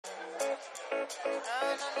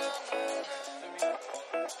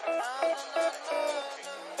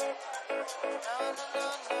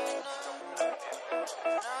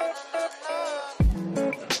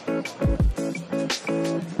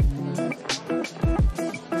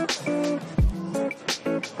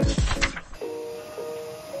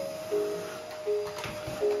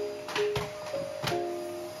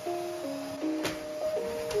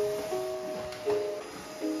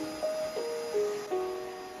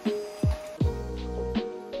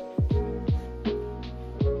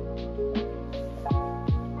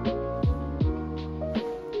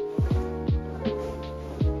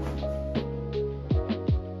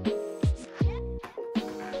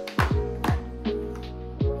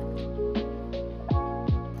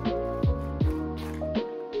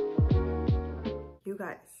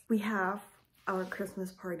We have our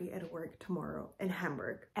Christmas party at work tomorrow in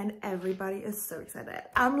Hamburg and everybody is so excited.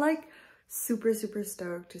 I'm like super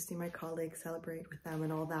stoked to see my colleagues, celebrate with them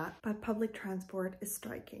and all that, but public transport is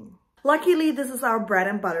striking. Luckily, this is our bread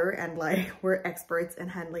and butter and like we're experts in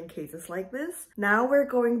handling cases like this. Now we're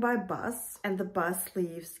going by bus and the bus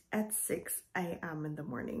leaves at 6 a.m. in the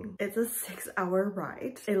morning. It's a 6-hour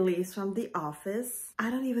ride. It leaves from the office. I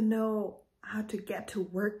don't even know how to get to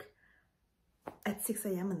work at 6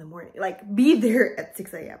 a.m. in the morning, like be there at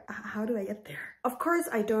 6 a.m. How do I get there? Of course,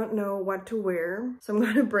 I don't know what to wear, so I'm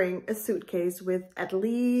gonna bring a suitcase with at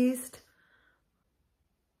least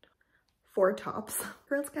 4 tops.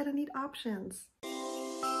 Girls gotta need options.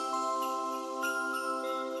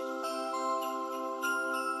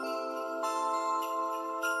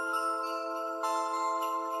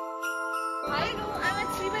 Hallo, einmal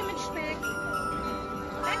Zwiebeln mit Speck.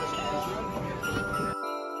 Dankeschön.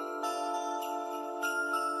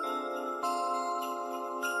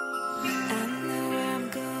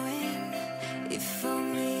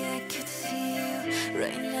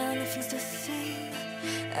 Right now nothing's the same.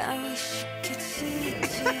 I wish I could see it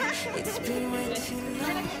too. It's been way too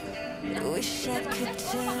long. I wish I could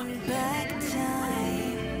turn back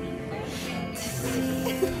time to see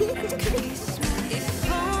you at Christmas.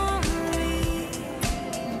 If only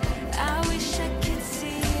I wish I could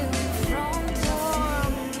see you from door.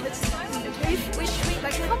 Wish we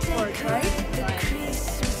could decorate the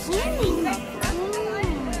Christmas tree.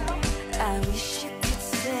 I wish you could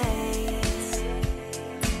say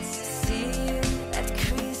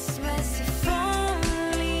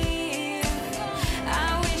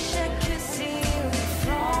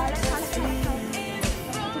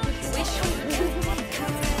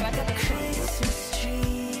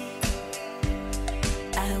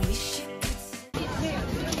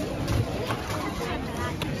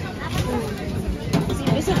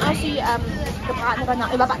aus wie gebratene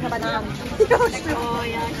Bananen, überbackene Bananen. Ja, stimmt. Oh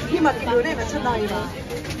ja, niemand will den, das ist neu.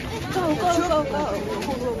 Go, go, go, go.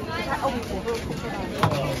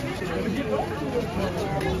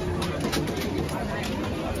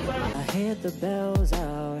 I hear the bells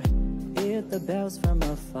out, hear the bells from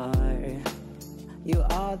afar. You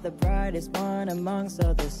are the brightest one amongst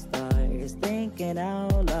all the stars. Thinking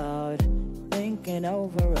out loud, thinking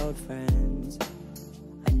over old friends.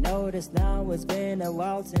 I notice now it's been a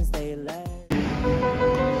while since they left.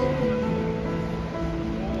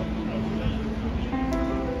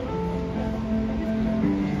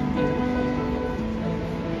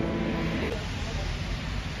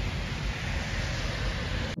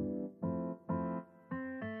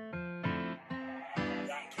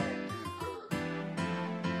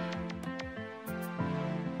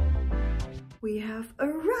 We have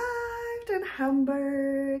arrived in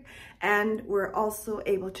Hamburg and we're also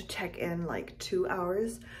able to check in like 2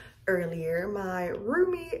 hours earlier. My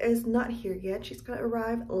roomie is not here yet. She's gonna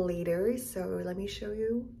arrive later. So let me show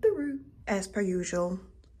you the room. As per usual,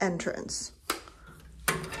 entrance,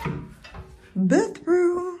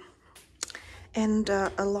 bathroom, and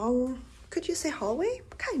a long, could you say hallway?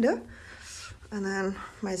 Kinda. And then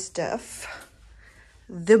my stuff,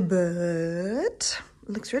 the bed.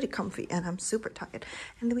 Looks really comfy and I'm super tired.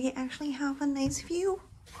 And we actually have a nice view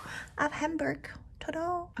of Hamburg.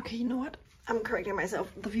 Ta-da! Okay, you know what? I'm correcting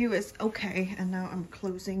myself. The view is okay. And now I'm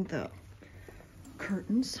closing the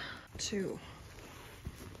curtains to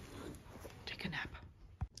take a nap.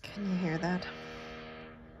 Can you hear that?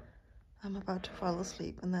 I'm about to fall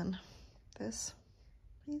asleep and then this.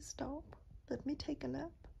 Please stop. Let me take a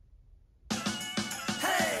nap.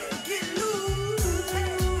 Hey, get loose!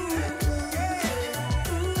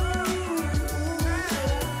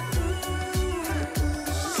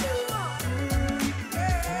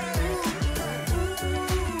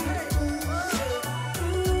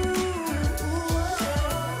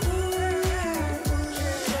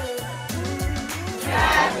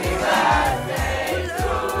 Happy birthday!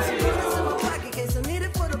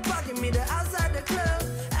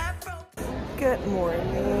 Good morning.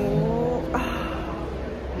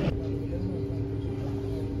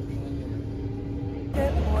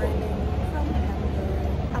 Good morning from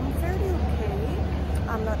Hamburg. I'm fairly okay.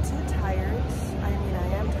 I'm not too tired. I mean, I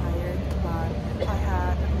am tired, but I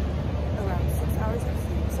had around 6 hours of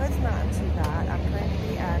sleep, so it's not too bad. I'm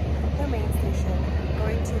currently at the main station,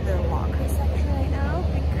 going to the locker section right now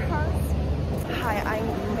because I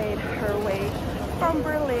made her way from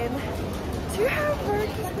Berlin to Hamburg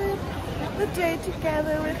to spend the day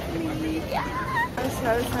together with me. Yeah! I'm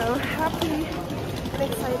so happy and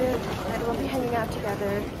excited that we'll be hanging out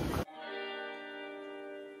together.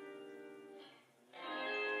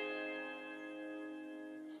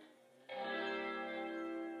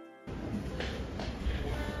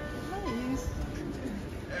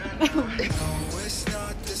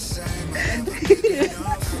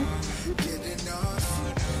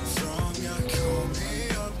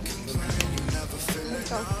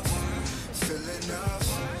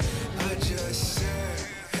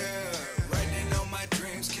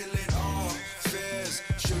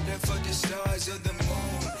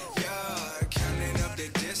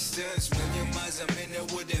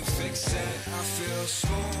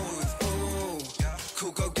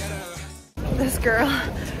 This girl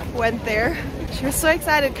went there. She was so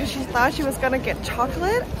excited because she thought she was gonna get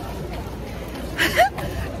chocolate.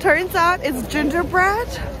 Turns out it's gingerbread,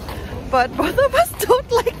 but both of us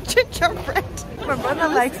don't like gingerbread. My brother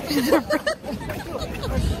likes gingerbread.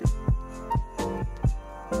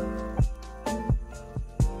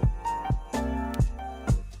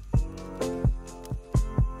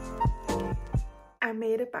 I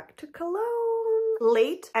made it back to Cologne.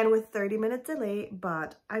 Late and with 30 minutes delay,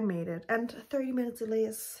 but I made it. And 30 minutes delay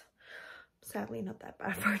is sadly not that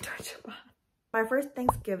bad for a Deutsche Bahn. My first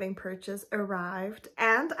Thanksgiving purchase arrived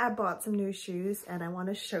and I bought some new shoes and I want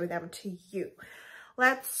to show them to you.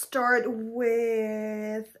 Let's start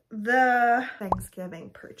with the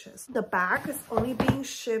Thanksgiving purchase. The bag is only being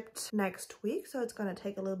shipped next week, so it's gonna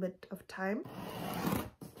take a little bit of time.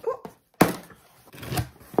 Ooh.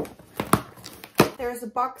 There's a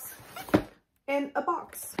box in a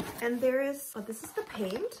box, and there is, oh, this is the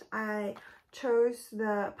paint. I chose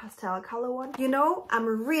the pastel color one. You know, I'm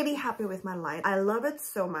really happy with my light. I love it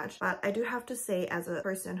so much, but I do have to say, as a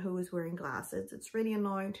person who is wearing glasses, it's really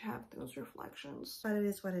annoying to have those reflections, but it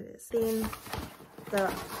is what it is. Then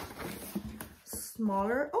the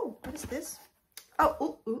smaller, oh, what is this?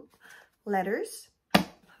 Oh, ooh, letters.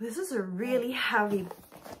 This is a really heavy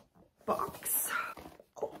box.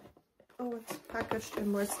 Oh, it's packaged in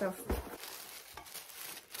more stuff.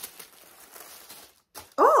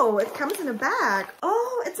 Oh, it comes in a bag.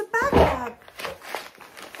 Oh, it's a backpack.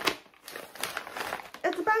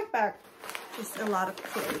 It's a backpack. Just a lot of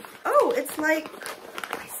clay. Oh, it's like,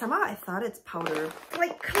 somehow I thought it's powder.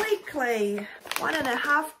 Like clay.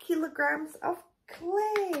 1.5 kilograms of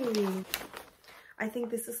clay. I think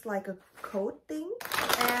this is like a coat thing.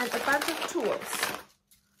 And a bunch of tools.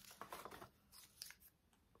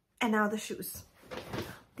 And now the shoes.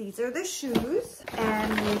 These are the shoes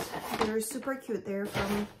and they're super cute. They're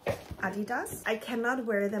from Adidas. I cannot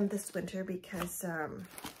wear them this winter because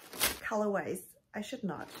color-wise, I should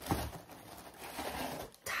not.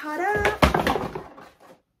 Ta-da!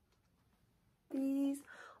 These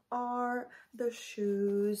are the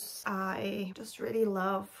shoes. I just really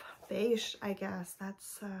love beige, I guess.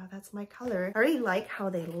 That's my color. I really like how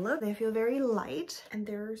they look. They feel very light and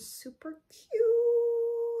they're super cute.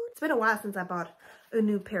 It's been a while since I bought a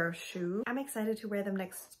new pair of shoes. I'm excited to wear them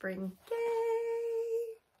next spring.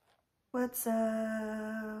 Yay! What's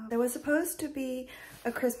up? There was supposed to be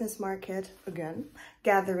a Christmas market, again,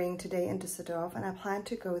 gathering today in Düsseldorf, and I planned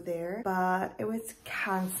to go there, but it was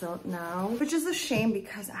cancelled now, which is a shame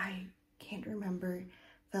because I can't remember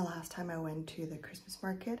the last time I went to the Christmas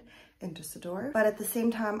market in Düsseldorf. But at the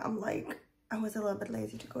same time, I'm like, I was a little bit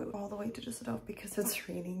lazy to go all the way to Düsseldorf because it's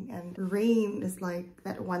raining, and rain is like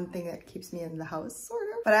that one thing that keeps me in the house, sort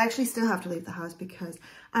of. But I actually still have to leave the house because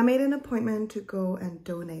I made an appointment to go and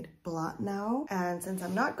donate blood now. And since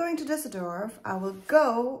I'm not going to Düsseldorf, I will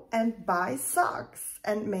go and buy socks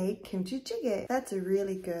and make kimchi jjigae. That's a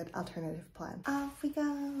really good alternative plan. Off we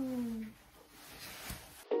go.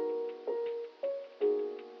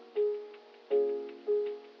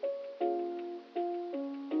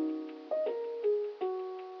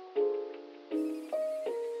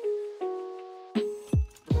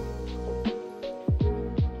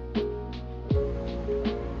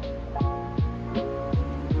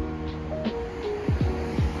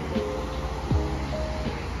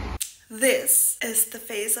 This is the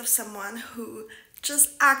face of someone who just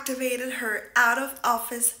activated her out of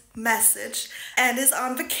office message and is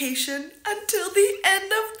on vacation until the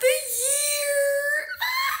end of the year.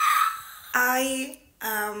 I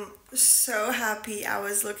am so happy. I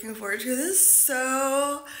was looking forward to this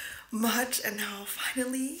so much, and now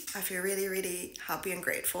finally I feel really, really happy and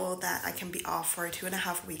grateful that I can be off for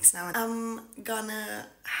 2.5 weeks now. I'm gonna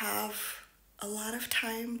have a lot of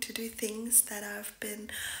time to do things that I've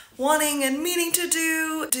been wanting and meaning to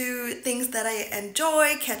do things that I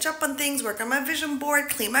enjoy, catch up on things, work on my vision board,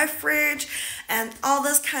 clean my fridge, and all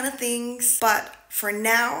those kind of things. But for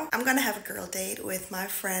now, I'm gonna have a girl date with my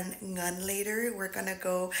friend Ngun later. We're gonna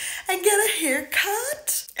go and get a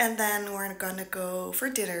haircut, and then we're gonna go for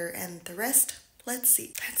dinner, and the rest, let's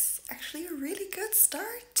see. That's actually a really good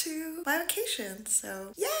start to my vacation,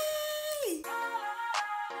 so yay!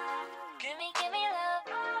 Give me love.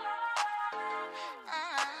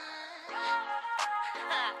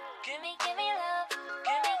 Give me love.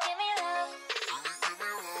 Give me love.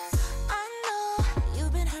 I know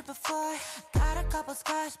you've been hurt before. Got a couple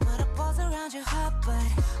scars, put a pulse around your heart, but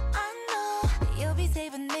I know you'll be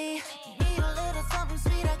saving me. Need a little something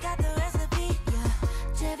sweet, I got the recipe.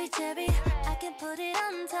 Yeah, cherry, I can put it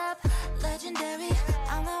on top. Legendary,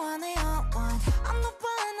 I'm the one